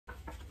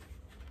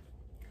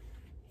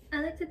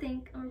to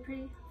think I'm a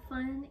pretty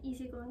fun,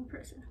 easygoing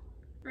person,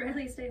 or at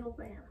least I hope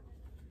I am.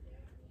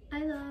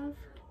 I love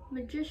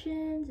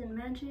magicians and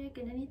magic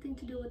and anything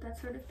to do with that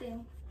sort of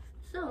thing.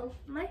 So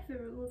my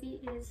favorite movie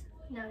is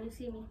Now You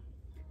See Me.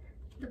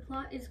 The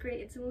plot is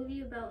great. It's a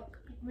movie about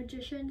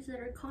magicians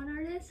that are con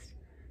artists,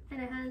 and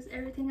it has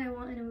everything I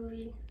want in a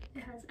movie.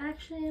 It has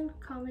action,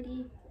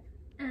 comedy,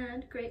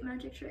 and great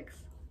magic tricks.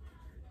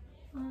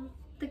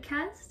 The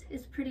cast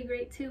is pretty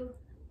great too.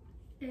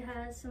 It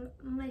has some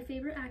of my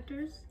favorite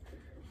actors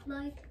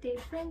like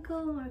Dave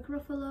Franco, Mark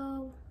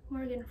Ruffalo,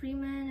 Morgan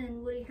Freeman,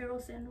 and Woody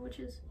Harrelson, which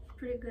is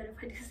pretty good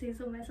if I do say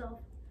so myself.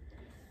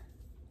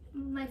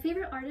 My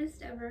favorite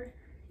artist ever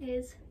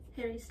is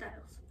Harry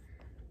Styles.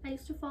 I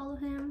used to follow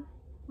him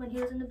when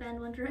he was in the band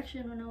One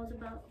Direction when I was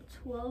about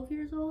 12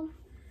 years old,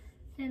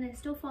 and I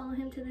still follow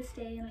him to this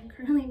day, and I'm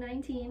currently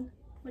 19,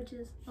 which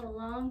is a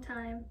long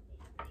time.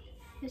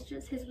 It's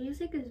just his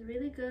music is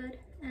really good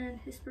and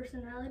his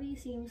personality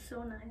seems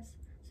so nice.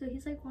 So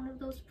he's like one of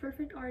those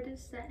perfect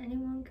artists that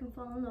anyone can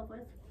fall in love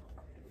with.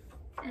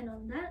 And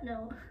on that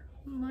note,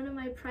 one of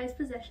my prized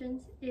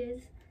possessions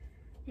is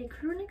a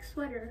crew neck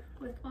sweater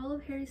with all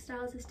of Harry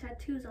Styles'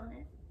 tattoos on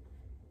it.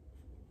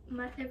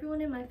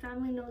 Everyone in my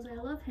family knows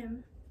I love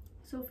him,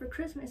 so for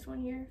Christmas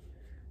one year,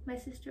 my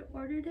sister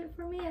ordered it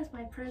for me as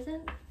my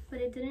present,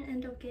 but it didn't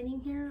end up getting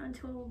here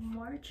until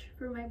March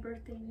for my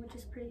birthday, which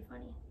is pretty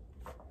funny.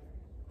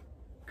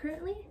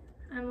 Currently,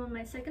 I'm on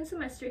my second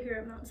semester here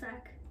at Mount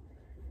Sac,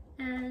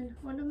 and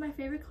one of my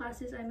favorite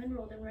classes I'm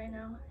enrolled in right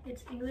now,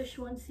 it's English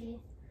 1C,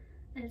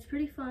 and it's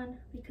pretty fun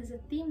because the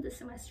theme this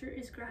semester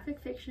is graphic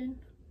fiction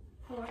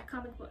or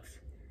comic books.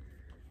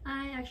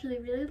 I actually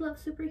really love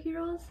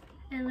superheroes,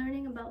 and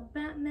learning about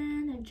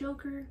Batman and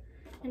Joker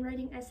and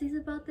writing essays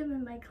about them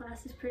in my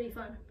class is pretty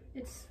fun.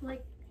 It's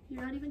like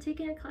you're not even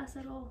taking a class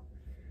at all,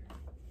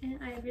 and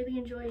I really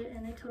enjoy it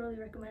and I totally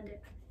recommend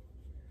it.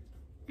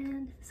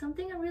 And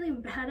something I'm really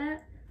bad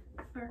at,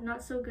 or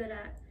not so good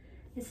at,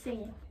 is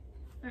singing.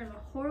 I'm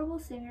a horrible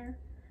singer,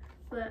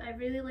 but I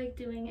really like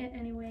doing it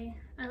anyway.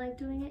 I like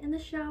doing it in the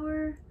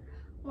shower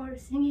or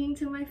singing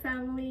to my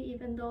family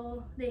even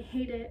though they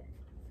hate it.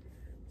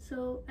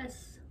 So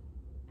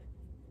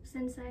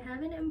since I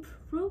haven't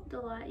improved a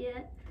lot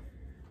yet,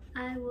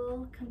 I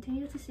will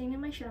continue to sing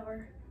in my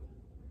shower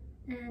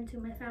and to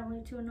my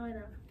family to annoy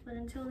them. But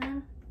until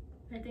then,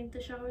 I think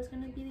the shower is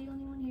going to be the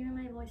only one hearing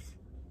my voice,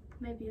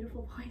 my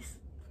beautiful voice.